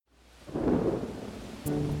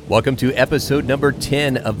Welcome to episode number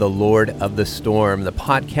 10 of The Lord of the Storm, the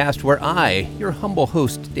podcast where I, your humble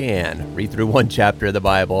host Dan, read through one chapter of the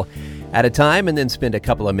Bible at a time and then spend a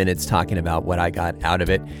couple of minutes talking about what I got out of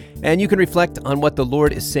it. And you can reflect on what the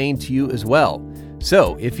Lord is saying to you as well.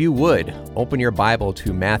 So if you would, open your Bible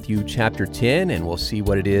to Matthew chapter 10 and we'll see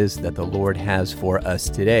what it is that the Lord has for us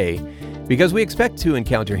today. Because we expect to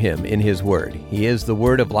encounter Him in His Word. He is the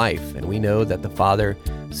Word of life, and we know that the Father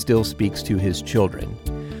still speaks to His children.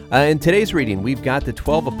 In today's reading, we've got the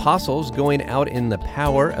 12 apostles going out in the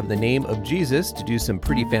power of the name of Jesus to do some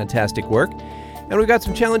pretty fantastic work. And we've got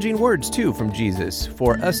some challenging words, too, from Jesus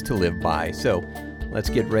for us to live by. So let's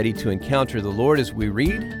get ready to encounter the Lord as we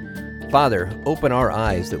read. Father, open our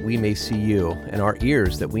eyes that we may see you and our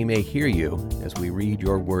ears that we may hear you as we read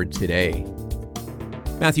your word today.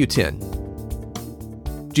 Matthew 10.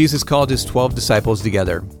 Jesus called his 12 disciples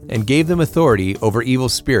together and gave them authority over evil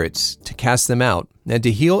spirits to cast them out and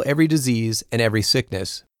to heal every disease and every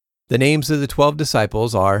sickness. The names of the 12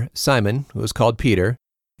 disciples are Simon, who is called Peter,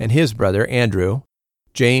 and his brother Andrew,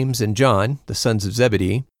 James and John, the sons of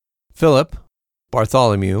Zebedee, Philip,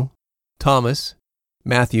 Bartholomew, Thomas,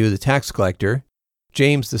 Matthew the tax collector,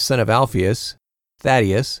 James the son of Alphaeus,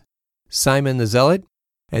 Thaddeus, Simon the zealot,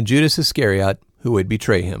 and Judas Iscariot, who would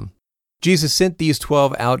betray him. Jesus sent these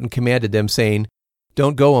 12 out and commanded them, saying,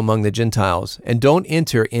 "Don't go among the Gentiles, and don't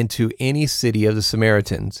enter into any city of the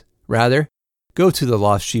Samaritans. Rather, go to the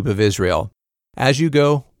lost sheep of Israel. As you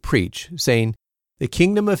go, preach, saying, 'The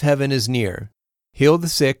kingdom of heaven is near. Heal the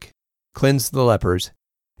sick, cleanse the lepers,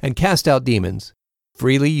 and cast out demons.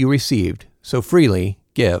 Freely you received, so freely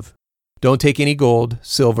give. Don't take any gold,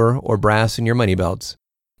 silver, or brass in your money belts.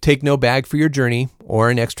 Take no bag for your journey,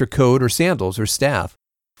 or an extra coat or sandals or staff.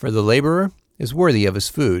 For the laborer is worthy of his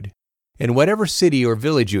food. In whatever city or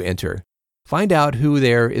village you enter, find out who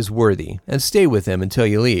there is worthy, and stay with them until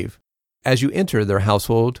you leave. As you enter their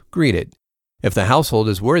household, greet it. If the household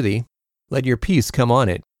is worthy, let your peace come on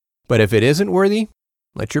it. But if it isn't worthy,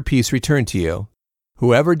 let your peace return to you.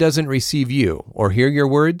 Whoever doesn't receive you or hear your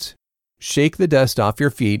words, shake the dust off your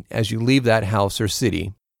feet as you leave that house or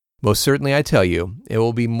city. Most certainly I tell you, it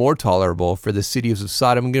will be more tolerable for the cities of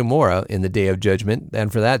Sodom and Gomorrah in the day of judgment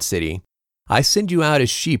than for that city. I send you out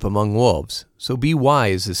as sheep among wolves, so be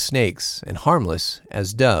wise as snakes and harmless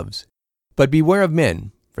as doves. But beware of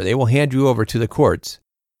men, for they will hand you over to the courts,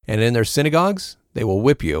 and in their synagogues they will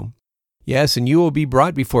whip you. Yes, and you will be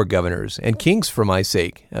brought before governors and kings for my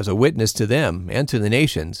sake, as a witness to them and to the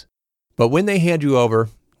nations. But when they hand you over,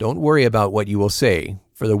 don't worry about what you will say,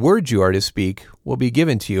 for the words you are to speak will be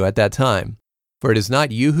given to you at that time. For it is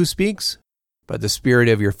not you who speaks, but the Spirit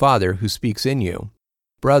of your Father who speaks in you.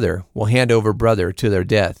 Brother will hand over brother to their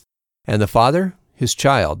death, and the father his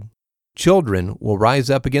child. Children will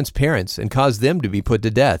rise up against parents and cause them to be put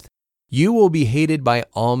to death. You will be hated by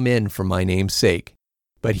all men for my name's sake,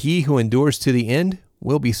 but he who endures to the end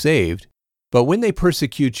will be saved. But when they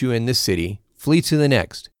persecute you in this city, flee to the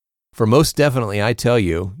next. For most definitely I tell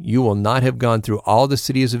you, you will not have gone through all the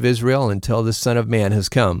cities of Israel until the Son of Man has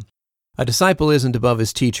come. A disciple isn't above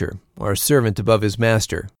his teacher, or a servant above his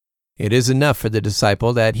master. It is enough for the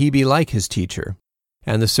disciple that he be like his teacher,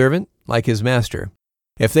 and the servant like his master.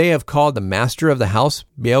 If they have called the master of the house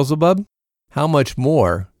Beelzebub, how much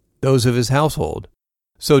more those of his household?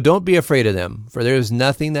 So don't be afraid of them, for there is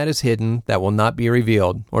nothing that is hidden that will not be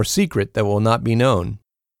revealed, or secret that will not be known.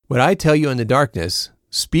 What I tell you in the darkness,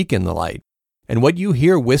 speak in the light, and what you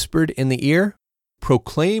hear whispered in the ear,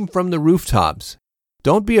 proclaim from the rooftops.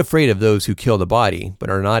 Don't be afraid of those who kill the body, but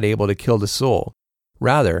are not able to kill the soul.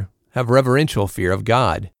 Rather, have reverential fear of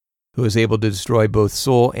God, who is able to destroy both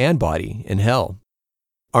soul and body in hell.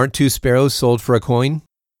 Aren't 2 sparrows sold for a coin?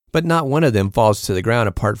 But not one of them falls to the ground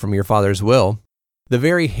apart from your Father's will. The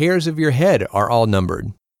very hairs of your head are all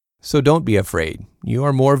numbered. So don't be afraid. You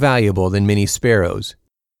are more valuable than many sparrows.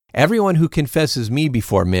 Everyone who confesses me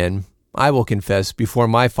before men, I will confess before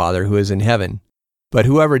my Father who is in heaven. But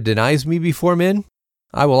whoever denies me before men,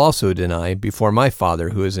 I will also deny before my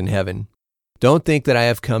Father who is in heaven. Don't think that I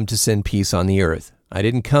have come to send peace on the earth. I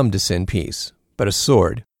didn't come to send peace, but a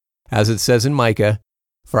sword. As it says in Micah,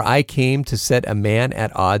 "For I came to set a man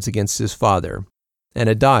at odds against his father, and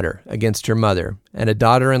a daughter against her mother, and a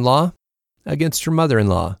daughter-in-law against her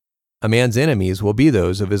mother-in-law. A man's enemies will be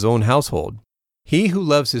those of his own household. He who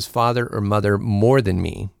loves his father or mother more than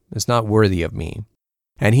me is not worthy of me,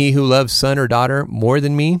 and he who loves son or daughter more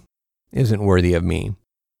than me isn't worthy of me.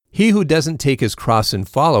 He who doesn't take his cross and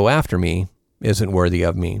follow after me isn't worthy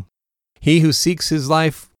of me. He who seeks his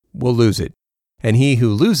life will lose it, and he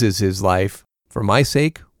who loses his life for my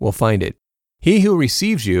sake will find it. He who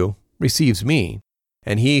receives you receives me,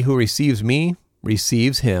 And he who receives me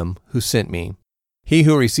receives him who sent me. He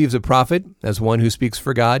who receives a prophet as one who speaks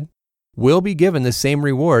for God will be given the same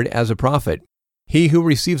reward as a prophet. He who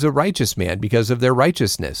receives a righteous man because of their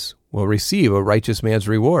righteousness will receive a righteous man's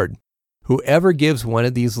reward. Whoever gives one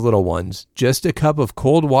of these little ones just a cup of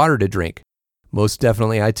cold water to drink, most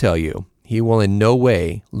definitely I tell you, he will in no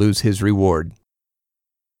way lose his reward.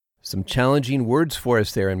 Some challenging words for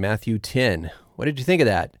us there in Matthew 10. What did you think of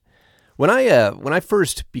that? When I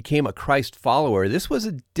first became a Christ follower, this was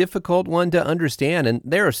a difficult one to understand, and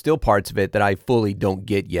there are still parts of it that I fully don't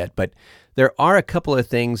get yet, but there are a couple of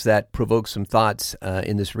things that provoke some thoughts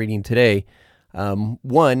in this reading today.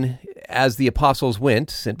 One, as the apostles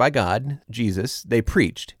went, sent by God, Jesus, they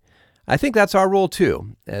preached. I think that's our role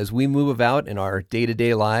too. As we move about in our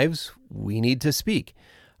day-to-day lives, we need to speak.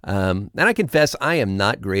 And I confess I am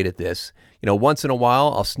not great at this. Once in a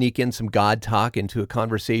while, I'll sneak in some God talk into a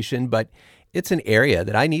conversation, but it's an area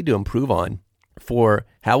that I need to improve on. For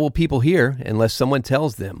how will people hear unless someone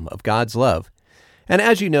tells them of God's love? And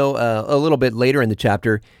as you know, a little bit later in the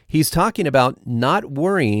chapter, he's talking about not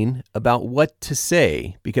worrying about what to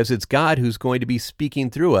say, because it's God who's going to be speaking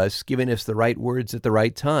through us, giving us the right words at the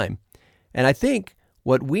right time. And I think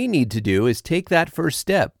what we need to do is take that first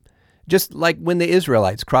step. Just like when the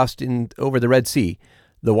Israelites crossed over the Red Sea,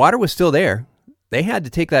 the water was still there. They had to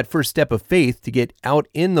take that first step of faith to get out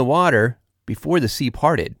in the water before the sea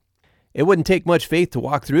parted. It wouldn't take much faith to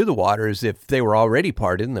walk through the waters if they were already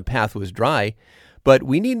parted and the path was dry, but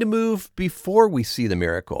we need to move before we see the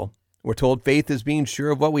miracle. We're told faith is being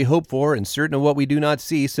sure of what we hope for and certain of what we do not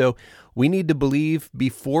see, so we need to believe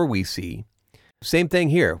before we see. Same thing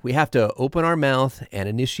here. We have to open our mouth and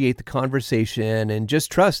initiate the conversation and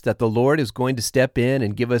just trust that the Lord is going to step in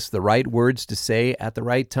and give us the right words to say at the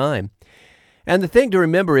right time. And the thing to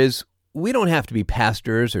remember is we don't have to be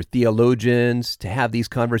pastors or theologians to have these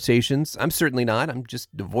conversations. I'm certainly not. I'm just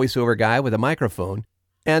a voiceover guy with a microphone.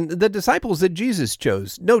 And the disciples that Jesus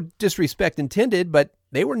chose, no disrespect intended, but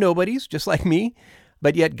they were nobodies just like me.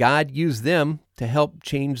 But yet God used them to help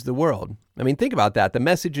change the world. I mean, think about that. The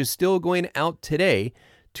message is still going out today,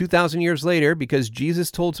 2,000 years later, because Jesus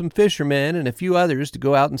told some fishermen and a few others to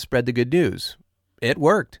go out and spread the good news. It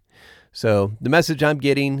worked. So the message I'm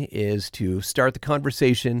getting is to start the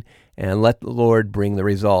conversation and let the Lord bring the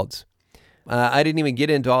results. I didn't even get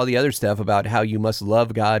into all the other stuff about how you must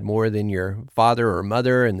love God more than your father or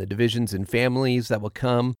mother and the divisions in families that will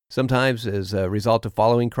come sometimes as a result of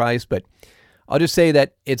following Christ, but I'll just say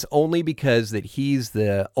that it's only because that he's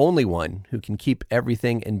the only one who can keep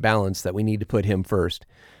everything in balance that we need to put him first.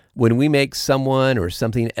 When we make someone or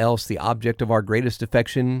something else the object of our greatest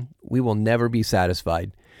affection, we will never be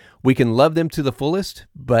satisfied. We can love them to the fullest,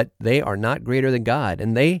 but they are not greater than God,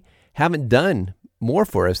 and they haven't done more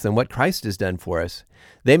for us than what Christ has done for us.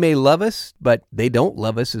 They may love us, but they don't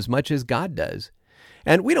love us as much as God does.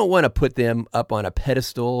 And we don't want to put them up on a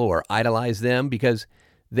pedestal or idolize them because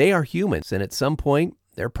they are humans, and at some point,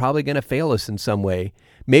 they're probably going to fail us in some way.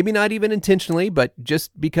 Maybe not even intentionally, but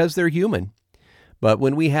just because they're human. But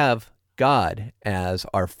when we have God as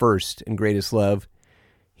our first and greatest love,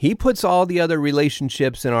 he puts all the other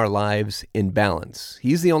relationships in our lives in balance.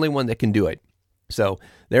 He's the only one that can do it. So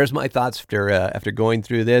there's my thoughts after going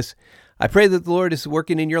through this. I pray that the Lord is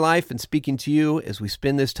working in your life and speaking to you as we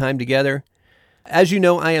spend this time together. As you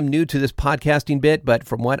know, I am new to this podcasting bit, but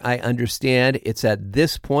from what I understand, it's at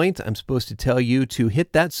this point I'm supposed to tell you to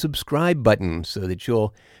hit that subscribe button so that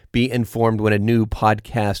you'll be informed when a new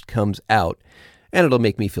podcast comes out. And it'll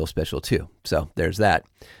make me feel special too. So there's that.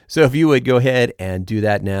 So if you would go ahead and do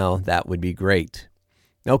that now, that would be great.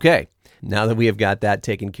 Okay, now that we have got that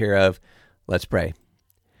taken care of, let's pray.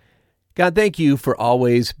 God, thank you for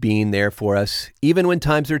always being there for us. Even when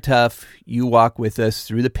times are tough, you walk with us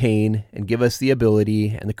through the pain and give us the ability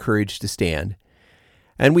and the courage to stand.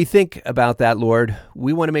 And we think about that, Lord.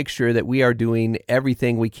 We want to make sure that we are doing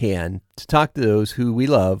everything we can to talk to those who we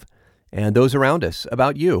love and those around us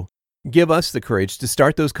about you. Give us the courage to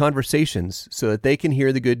start those conversations so that they can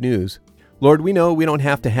hear the good news. Lord, we know we don't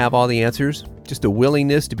have to have all the answers, just a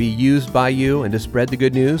willingness to be used by you and to spread the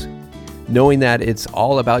good news, knowing that it's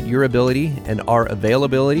all about your ability and our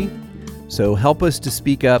availability. So help us to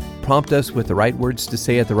speak up, prompt us with the right words to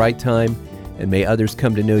say at the right time, and may others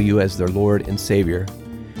come to know you as their Lord and Savior.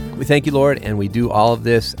 We thank you, Lord, and we do all of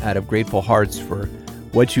this out of grateful hearts for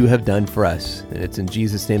what you have done for us. And it's in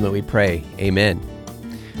Jesus' name that we pray. Amen.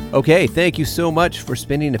 Okay, thank you so much for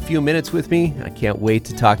spending a few minutes with me. I can't wait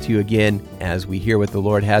to talk to you again as we hear what the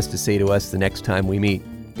Lord has to say to us the next time we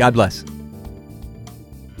meet. God bless.